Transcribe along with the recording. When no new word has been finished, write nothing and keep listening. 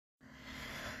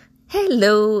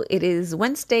Hello, it is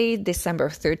Wednesday, December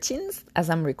 13th. As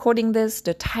I'm recording this,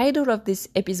 the title of this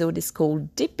episode is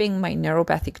called Dipping My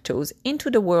Neuropathic Toes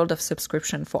into the World of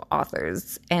Subscription for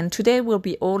Authors. And today will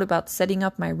be all about setting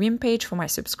up my Ream page for my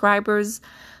subscribers.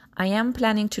 I am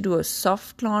planning to do a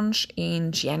soft launch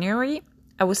in January.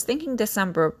 I was thinking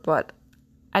December, but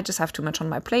I just have too much on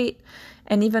my plate.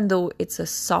 And even though it's a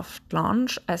soft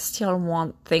launch, I still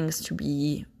want things to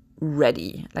be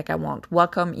ready. Like I want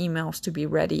welcome emails to be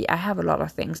ready. I have a lot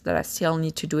of things that I still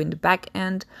need to do in the back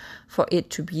end for it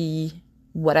to be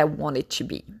what I want it to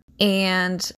be.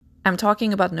 And I'm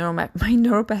talking about my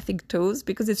neuropathic toes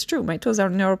because it's true. My toes are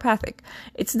neuropathic.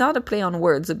 It's not a play on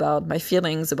words about my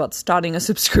feelings about starting a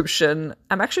subscription.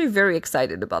 I'm actually very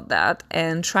excited about that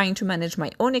and trying to manage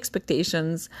my own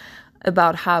expectations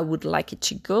about how I would like it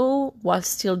to go while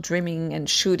still dreaming and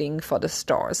shooting for the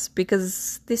stars,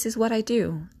 because this is what I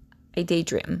do. I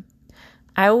daydream.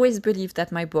 I always believe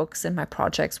that my books and my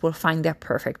projects will find their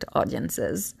perfect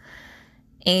audiences.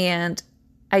 And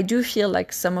I do feel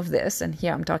like some of this, and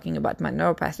here I'm talking about my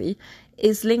neuropathy,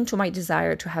 is linked to my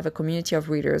desire to have a community of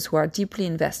readers who are deeply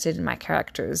invested in my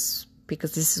characters,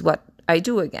 because this is what I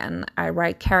do again. I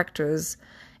write characters,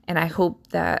 and I hope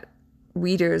that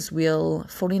readers will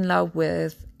fall in love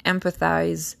with,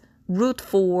 empathize, root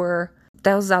for.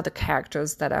 Those are the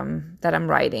characters that I'm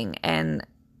writing. And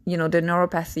you know, the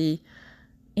neuropathy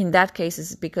in that case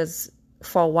is because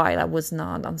for a while I was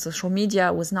not on social media.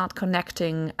 I was not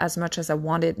connecting as much as I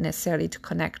wanted necessarily to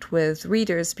connect with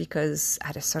readers because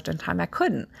at a certain time I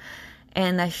couldn't.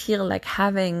 And I feel like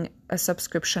having a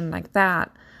subscription like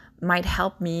that might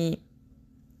help me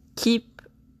keep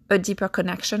a deeper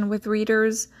connection with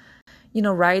readers. You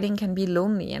know, writing can be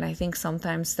lonely, and I think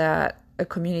sometimes that a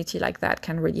community like that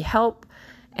can really help.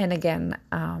 And again,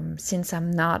 since I'm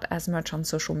not as much on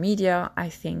social media, I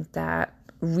think that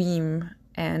Ream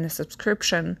and a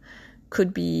subscription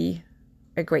could be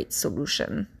a great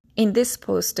solution. In this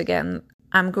post, again,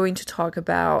 I'm going to talk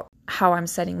about how I'm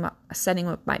setting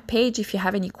up my page. If you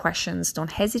have any questions,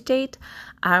 don't hesitate.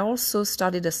 I also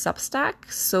started a Substack,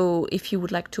 so if you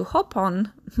would like to hop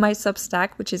on my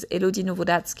Substack, which is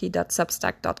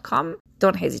elodienovodatsky.substack.com,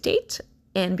 don't hesitate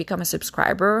and become a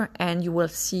subscriber, and you will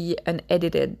see an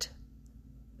edited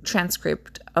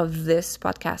transcript of this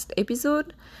podcast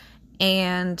episode.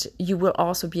 And you will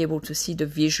also be able to see the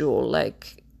visual,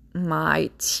 like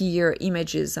my tier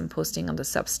images I'm posting on the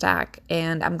Substack.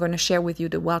 And I'm going to share with you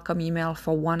the welcome email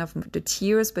for one of the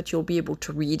tiers, but you'll be able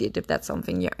to read it if that's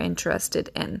something you're interested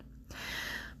in.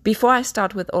 Before I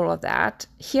start with all of that,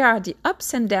 here are the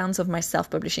ups and downs of my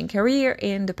self-publishing career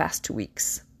in the past 2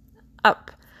 weeks.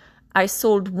 Up. I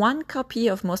sold 1 copy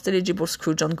of Most Eligible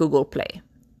Scrooge on Google Play.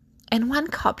 And 1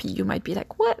 copy, you might be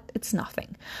like, what? It's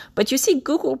nothing. But you see,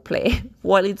 Google Play,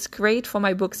 while it's great for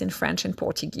my books in French and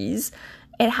Portuguese,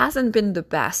 it hasn't been the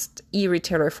best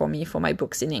e-retailer for me for my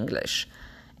books in English.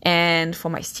 And for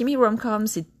my steamy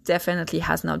rom-coms, it definitely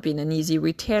has not been an easy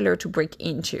retailer to break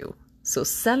into. So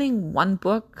selling 1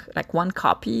 book, like 1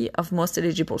 copy of Most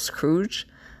Eligible Scrooge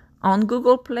on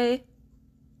Google Play,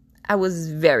 I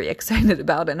was very excited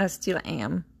about, and I still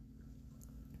am.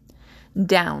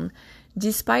 Down.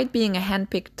 Despite being a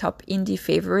handpicked top indie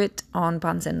favorite on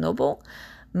Barnes & Noble,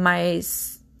 my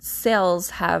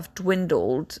sales have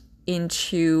dwindled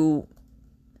into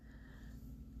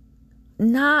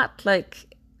not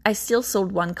like, I still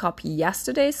sold 1 copy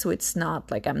yesterday, so it's not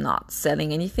like I'm not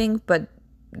selling anything, but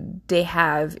they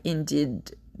have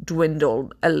indeed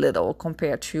dwindled a little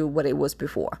compared to what it was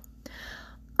before.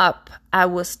 Up. I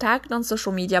was tagged on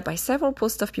social media by several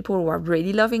posts of people who are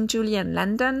really loving Julie and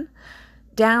Landon.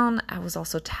 Down. I was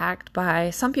also tagged by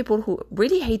some people who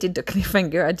really hated the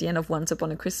cliffhanger at the end of Once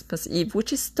Upon a Christmas Eve,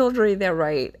 which is totally their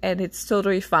right, and it's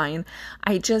totally fine.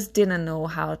 I just didn't know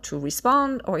how to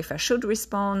respond or if I should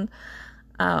respond,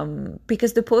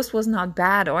 because the post was not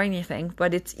bad or anything,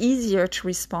 but it's easier to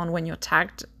respond when you're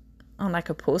tagged on like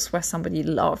a post where somebody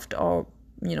loved or,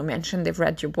 you know, mentioned they've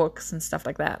read your books and stuff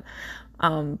like that.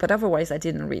 But otherwise I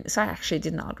didn't read, so I actually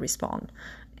did not respond.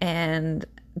 And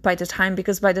by the time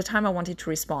I wanted to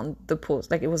respond, the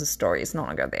post, like it was a story, it's no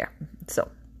longer there. So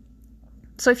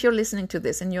if you're listening to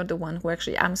this and you're the one who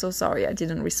actually, I'm so sorry I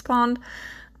didn't respond.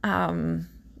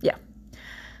 Yeah.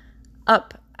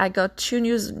 Up. I got 2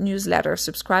 newsletter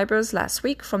subscribers last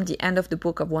week from the end of the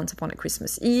book of Once Upon a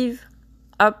Christmas Eve.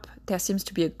 Up. There seems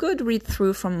to be a good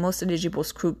read-through from Most Eligible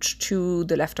Scrooge to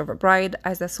The Leftover Bride,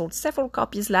 as I sold several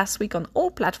copies last week on all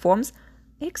platforms,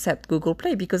 except Google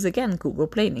Play, because again, Google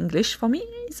Play in English for me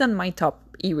isn't my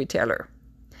top e-retailer.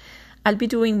 I'll be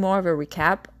doing more of a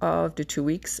recap of the 2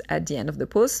 weeks at the end of the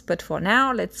post, but for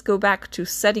now, let's go back to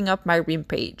setting up my Ream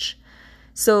page.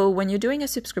 So when you're doing a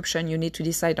subscription, you need to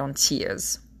decide on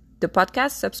tiers. The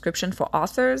podcast subscription for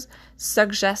authors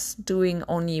suggests doing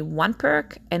only one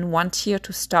perk and one tier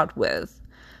to start with,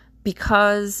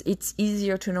 because it's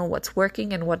easier to know what's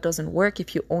working and what doesn't work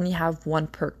if you only have one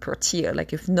perk per tier.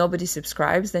 Like if nobody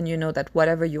subscribes, then you know that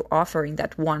whatever you're offering,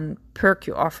 that one perk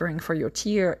you're offering for your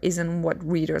tier isn't what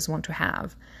readers want to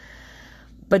have.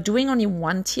 But doing only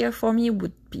one tier for me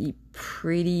would be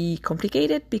pretty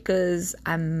complicated because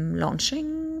I'm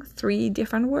launching 3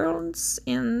 different worlds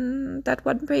in that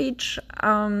one page.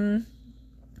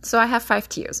 So I have 5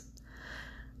 tiers.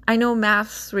 I know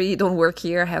maths really don't work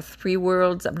here. I have 3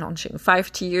 worlds. I'm launching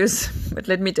 5 tiers. But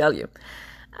let me tell you,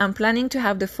 I'm planning to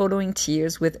have the following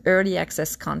tiers with early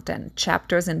access content,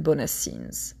 chapters, and bonus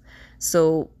scenes.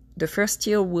 So the first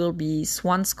tier will be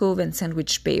Swans Cove and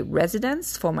Sandwich Bay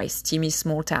residents for my steamy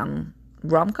small town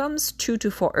rom-coms, 2 to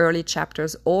 4 early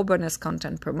chapters or bonus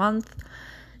content per month.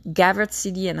 Gavert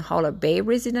City and Holler Bay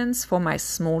residents for my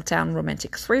small town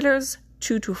romantic thrillers,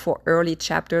 2 to 4 early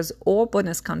chapters or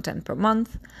bonus content per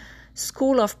month.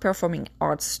 School of Performing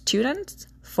Arts students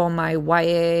for my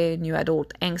YA new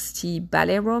adult angsty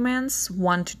ballet romance,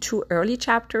 1 to 2 early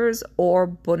chapters or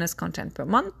bonus content per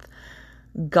month.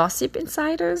 Gossip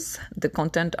Insiders, the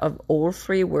content of all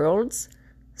 3 worlds.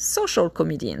 Social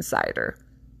Comedy Insider,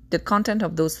 the content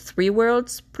of those 3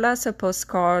 worlds, plus a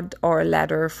postcard or a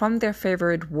letter from their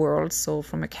favorite world, so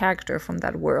from a character from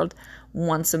that world,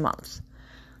 once a month.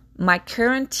 My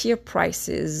current tier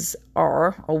prices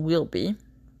are, or will be,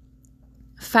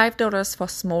 $5 for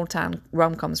small town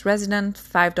rom-coms resident,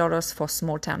 $5 for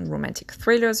small town romantic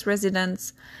thrillers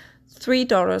residents,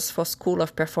 $3 for School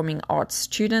of Performing Arts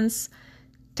students,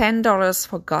 $10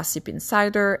 for Gossip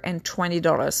Insider, and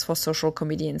 $20 for Social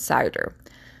Comedy Insider.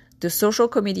 The Social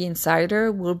Comedy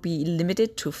Insider will be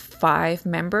limited to 5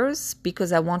 members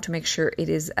because I want to make sure it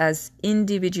is as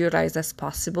individualized as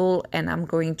possible, and I'm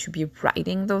going to be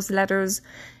writing those letters.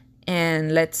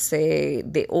 And let's say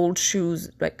they all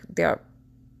choose, like there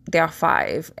are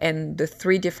 5, and the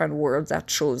 3 different words are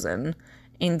chosen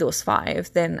in those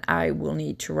 5, then I will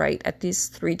need to write at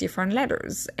least 3 different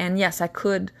letters. And yes, I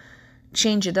could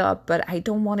change it up, but I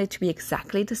don't want it to be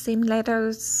exactly the same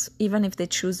letters, even if they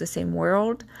choose the same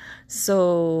world.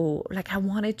 So, I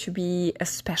want it to be a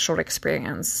special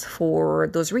experience for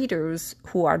those readers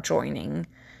who are joining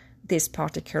this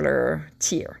particular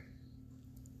tier.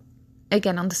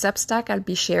 Again, on the Substack, I'll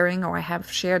be sharing, or I have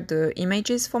shared, the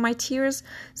images for my tiers,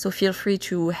 so feel free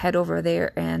to head over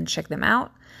there and check them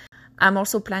out. I'm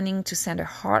also planning to send a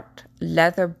heart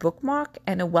leather bookmark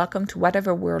and a welcome to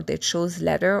whatever world they chose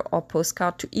letter or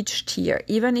postcard to each tier,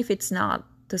 even if it's not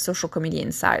the Social Comedy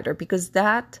Insider, because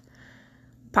that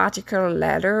particular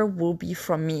letter will be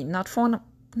from me, not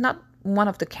one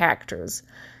of the characters.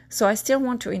 So I still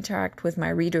want to interact with my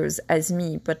readers as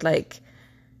me, but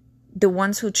the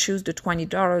ones who choose the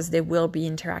 $20, they will be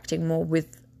interacting more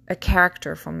with a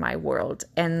character from my world.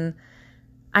 And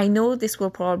I know this will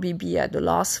probably be at a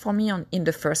loss for me in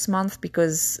the first month,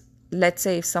 because let's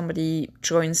say if somebody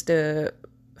joins the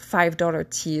 $5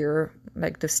 tier,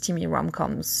 like the steamy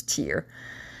rom-coms tier,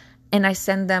 and I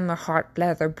send them a heart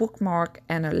leather bookmark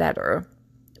and a letter,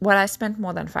 well, I spent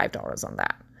more than $5 on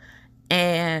that.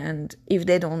 And if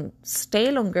they don't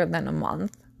stay longer than a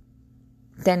month,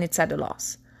 then it's at a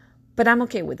loss. But I'm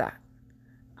okay with that.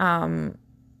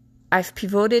 I've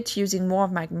pivoted to using more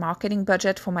of my marketing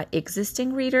budget for my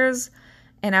existing readers,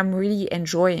 and I'm really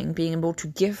enjoying being able to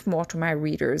give more to my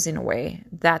readers in a way,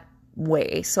 that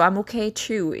way. So I'm okay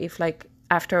too if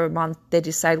after a month they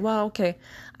decide, well, okay,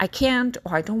 I can't,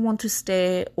 or I don't want to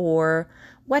stay, or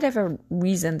whatever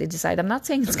reason they decide. I'm not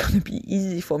saying it's going to be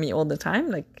easy for me all the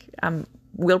time.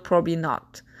 Will probably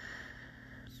not.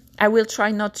 I will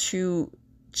try not to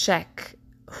check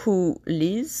who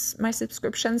leaves my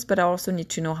subscriptions, but I also need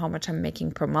to know how much I'm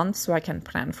making per month so I can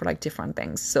plan for different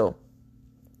things. So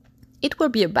it will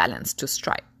be a balance to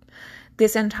strike.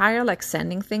 This entire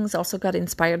sending things also got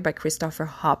inspired by Christopher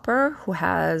Hopper, who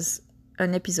has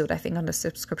an episode, I think, on the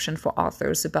subscription for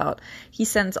authors about, he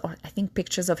sends, I think,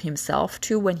 pictures of himself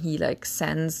too when he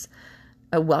sends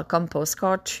a welcome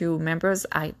postcard to members.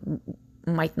 I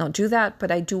might not do that,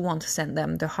 but I do want to send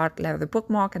them the heart leather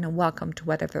bookmark and a welcome to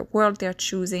whatever world they're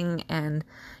choosing. And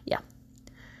yeah,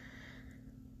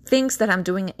 things that I'm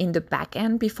doing in the back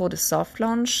end before the soft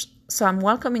launch. So I'm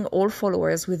welcoming all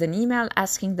followers with an email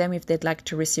asking them if they'd like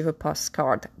to receive a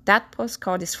postcard. That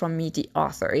postcard is from me, the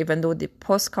author, even though the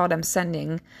postcard I'm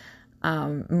sending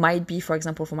might be, for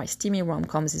example, for my steamy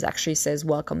rom-coms, it actually says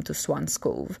welcome to Swans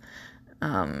Cove.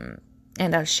 And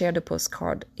I'll share the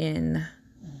postcard in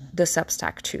the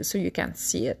Substack too, so you can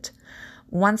see it.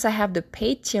 Once I have the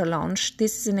paid tier launched,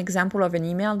 this is an example of an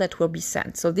email that will be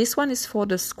sent. So this one is for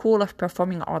the School of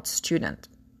Performing Arts student.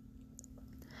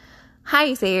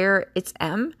 Hi there, it's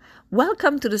Em.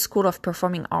 Welcome to the School of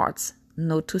Performing Arts.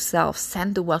 Note to self,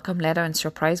 send the welcome letter and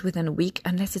surprise within a week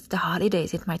unless it's the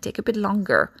holidays. It might take a bit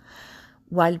longer.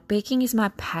 While baking is my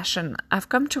passion, I've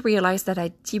come to realize that I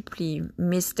deeply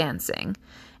miss dancing.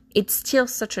 It's still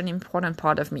such an important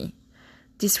part of me.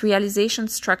 This realization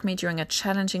struck me during a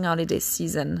challenging holiday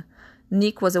season.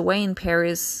 Nick was away in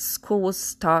Paris, school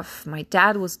was tough, my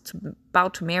dad was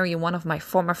about to marry one of my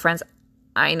former friends.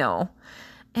 I know.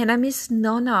 And I miss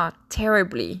Nonna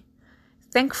terribly.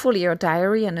 Thankfully, her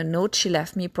diary and a note she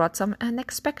left me brought some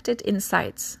unexpected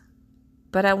insights.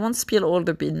 But I won't spill all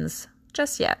the beans,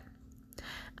 just yet.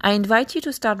 I invite you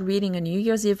to start reading A New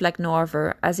Year's Eve like no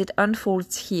other as it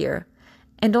unfolds here.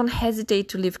 And don't hesitate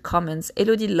to leave comments.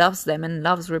 Elodie loves them and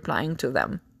loves replying to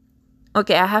them.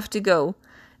 Okay, I have to go.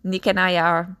 Nick and I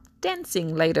are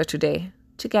dancing later today,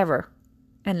 together.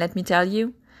 And let me tell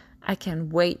you, I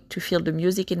can't wait to feel the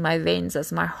music in my veins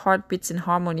as my heart beats in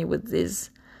harmony with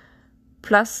this.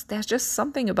 Plus, there's just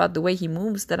something about the way he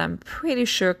moves that I'm pretty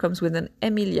sure comes with an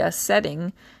Emilia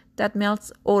setting that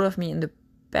melts all of me in the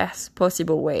best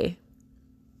possible way.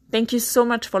 Thank you so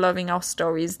much for loving our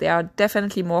stories. There are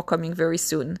definitely more coming very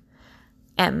soon.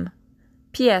 M.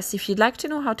 P.S. If you'd like to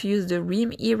know how to use the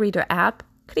Ream e-reader app,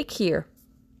 click here.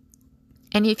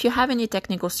 And if you have any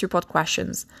technical support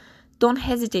questions, don't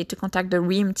hesitate to contact the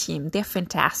Ream team. They're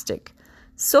fantastic.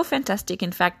 So fantastic,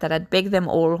 in fact, that I'd bake them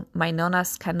all my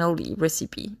Nonna's cannoli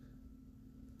recipe.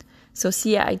 So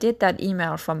see, I did that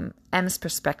email from M's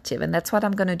perspective, and that's what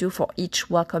I'm going to do for each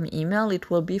welcome email. It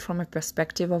will be from a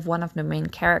perspective of one of the main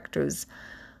characters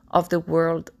of the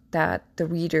world that the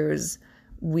readers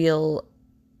will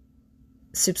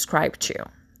subscribe to.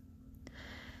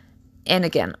 And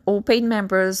again, all paid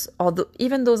members, although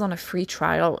even those on a free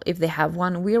trial, if they have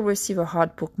one, will receive a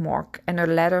hard bookmark and a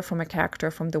letter from a character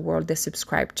from the world they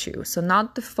subscribe to. So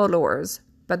not the followers,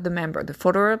 but the member. The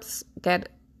followers get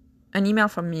an email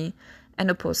from me and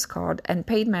a postcard, and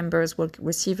paid members will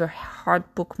receive a hard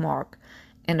bookmark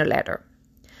and a letter.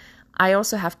 I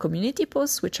also have community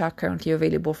posts, which are currently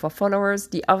available for followers.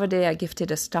 The other day, I gifted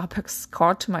a Starbucks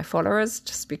card to my followers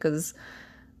just because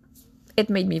it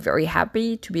made me very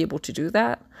happy to be able to do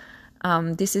that.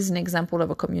 This is an example of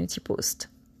a community post.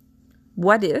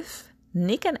 What if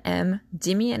Nick and Em,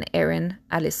 Dimi and Erin,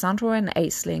 Alessandro and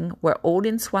Aisling were all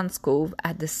in Swans Cove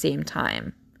at the same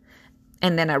time?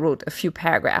 And then I wrote a few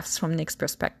paragraphs from Nick's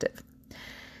perspective.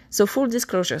 So full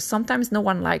disclosure, sometimes no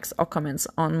one likes or comments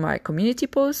on my community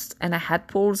posts, and I had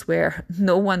polls where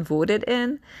no one voted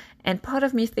in. And part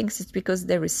of me thinks it's because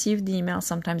they received the email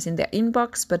sometimes in their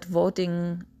inbox, but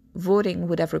voting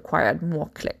would have required more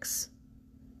clicks.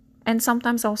 And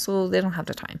sometimes also they don't have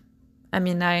the time. I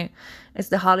mean, it's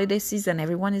the holiday season,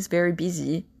 everyone is very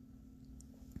busy.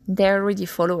 They're already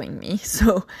following me,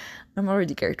 so I'm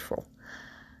already grateful.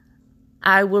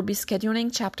 I will be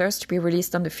scheduling chapters to be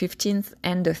released on the 15th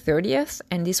and the 30th,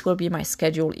 and this will be my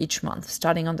schedule each month,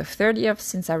 starting on the 30th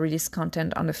since I released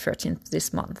content on the 13th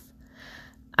this month.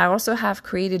 I also have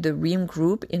created a Ream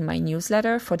group in my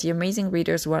newsletter for the amazing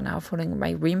readers who are now following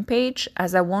my Ream page,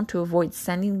 as I want to avoid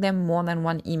sending them more than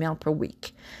one email per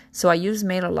week. So I use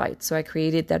MailerLite, so I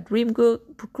created that Ream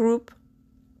group.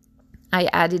 I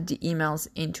added the emails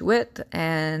into it,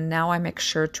 and now I make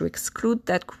sure to exclude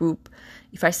that group.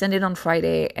 If I send it on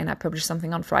Friday and I publish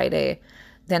something on Friday,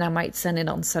 then I might send it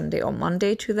on Sunday or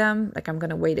Monday to them. Like, I'm going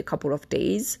to wait a couple of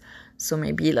days. So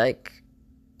maybe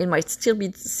it might still be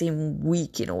the same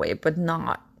week in a way, but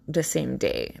not the same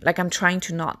day. Like, I'm trying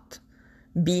to not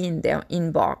be in their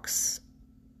inbox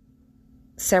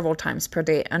several times per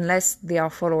day, unless they are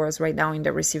followers right now and they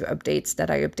receive updates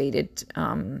that I updated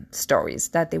stories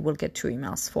that they will get 2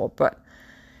 emails for. But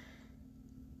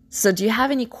so do you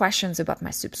have any questions about my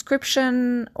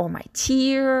subscription or my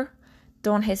tier?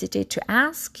 Don't hesitate to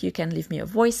ask. You can leave me a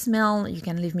voicemail. You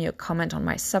can leave me a comment on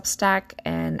my Substack,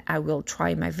 and I will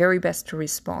try my very best to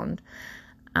respond.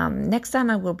 Next time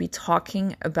I will be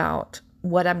talking about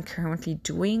what I'm currently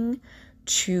doing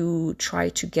to try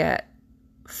to get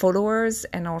followers,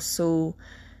 and also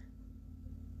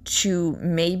to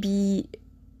maybe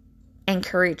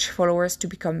encourage followers to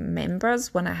become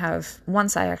members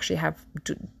once I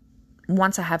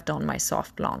have done my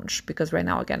soft launch, because right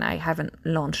now, again, I haven't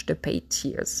launched the paid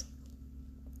tiers.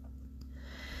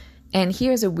 And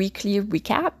here's a weekly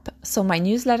recap. So my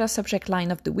newsletter subject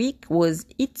line of the week was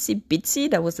Itsy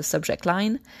Bitsy, that was the subject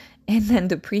line. And then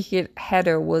the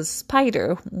pre-header was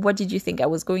Spider. What did you think I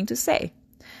was going to say?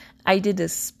 I did a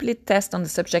split test on the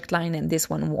subject line and this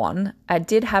one won. I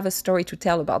did have a story to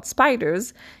tell about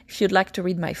spiders. If you'd like to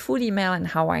read my full email and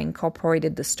how I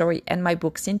incorporated the story and my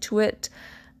books into it,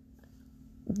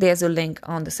 there's a link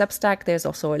on the Substack. There's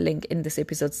also a link in this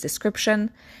episode's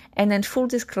description. And then full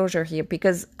disclosure here,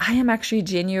 because I am actually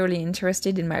genuinely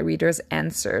interested in my readers'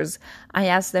 answers. I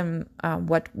asked them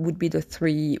what would be the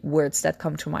 3 words that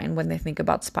come to mind when they think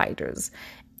about spiders.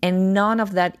 And none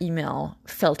of that email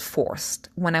felt forced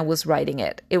when I was writing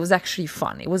it. It was actually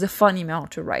fun. It was a fun email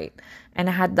to write. And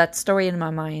I had that story in my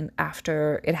mind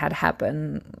after it had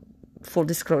happened. Full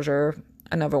disclosure,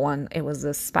 another one, it was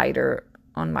a spider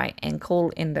on my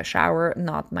ankle in the shower.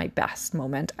 Not my best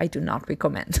moment. I do not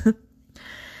recommend.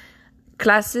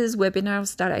 Classes,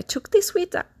 webinars that I took this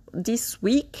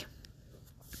week,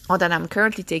 or that I'm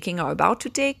currently taking or about to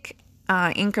take.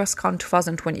 InkersCon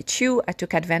 2022, I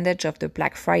took advantage of the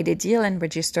Black Friday deal and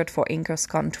registered for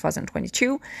InkersCon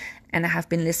 2022, and I have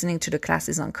been listening to the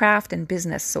classes on craft and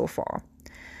business so far.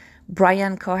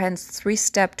 Brian Cohen's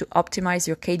 3-step to optimize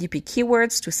your KDP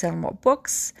keywords to sell more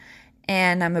books,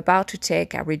 and I'm about to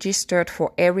take a registered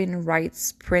for Erin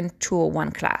Wright's Print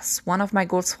 201 class. One of my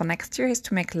goals for next year is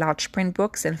to make large print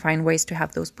books and find ways to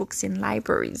have those books in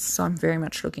libraries, so I'm very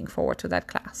much looking forward to that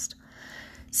class.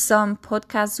 Some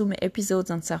podcast Zoom episodes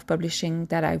on self-publishing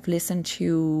that I've listened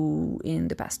to in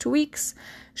the past 2 weeks.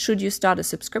 Should you start a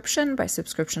subscription? By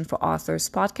Subscription for Authors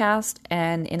podcast.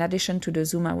 And in addition to the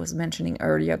Zoom I was mentioning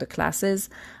earlier, the classes,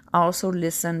 I also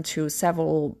listened to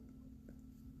several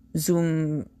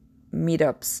Zoom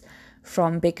meetups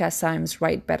from Becca Syme's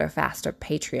Write Better Faster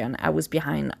Patreon. I was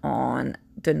behind on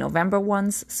the November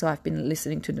ones, so I've been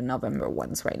listening to the November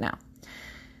ones right now.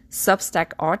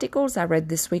 Substack articles I read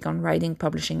this week on writing,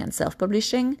 publishing, and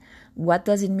self-publishing. What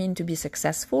does it mean to be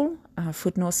successful?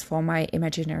 Footnotes for My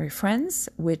Imaginary Friends,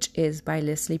 which is by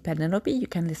Leslie Penelope. You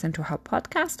can listen to her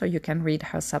podcast or you can read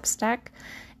her Substack.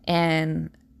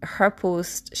 And her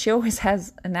post, she always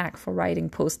has a knack for writing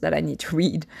posts that I need to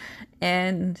read.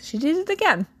 And she did it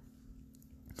again.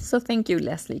 So thank you,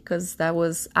 Leslie, because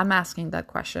I'm asking that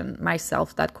question,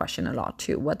 myself, that question a lot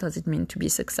too. What does it mean to be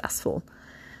successful?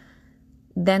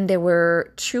 Then there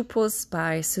were 2 posts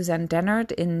by Suzanne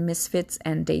Dennard in Misfits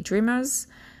and Daydreamers,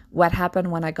 what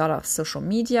happened when I got off social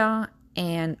media,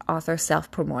 and author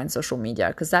self-promo on social media,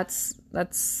 because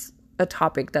that's a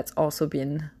topic that's also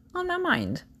been on my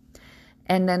mind.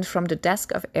 And then from the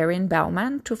desk of Erin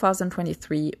Bauman,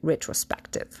 2023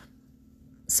 retrospective.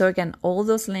 So again, all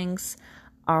those links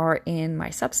are in my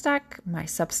Substack. My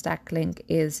Substack link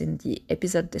is in the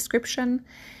episode description.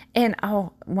 And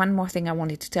one more thing I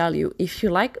wanted to tell you. If you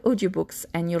like audiobooks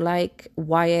and you like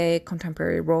YA,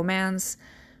 contemporary romance,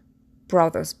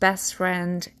 Brother's Best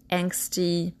Friend,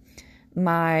 angsty,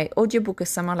 my audiobook, A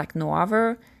Summer Like No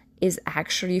Other, is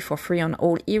actually for free on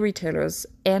all e-retailers.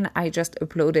 And I just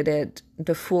uploaded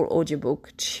the full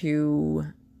audiobook to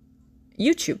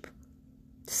YouTube.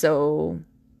 So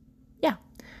yeah,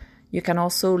 you can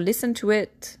also listen to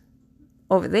it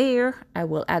over there. I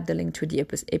will add the link to the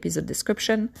episode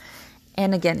description.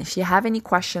 And again, if you have any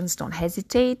questions, don't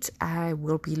hesitate. I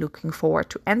will be looking forward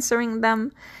to answering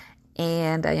them.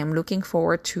 And I am looking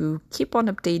forward to keep on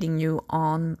updating you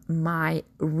on my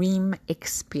Ream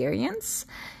experience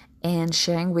and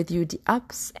sharing with you the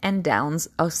ups and downs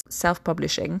of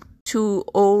self-publishing. To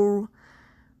all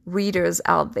readers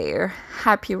out there,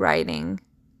 happy writing.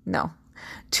 No,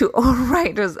 to all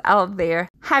writers out there,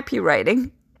 happy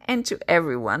writing. And to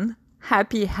everyone,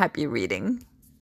 happy reading.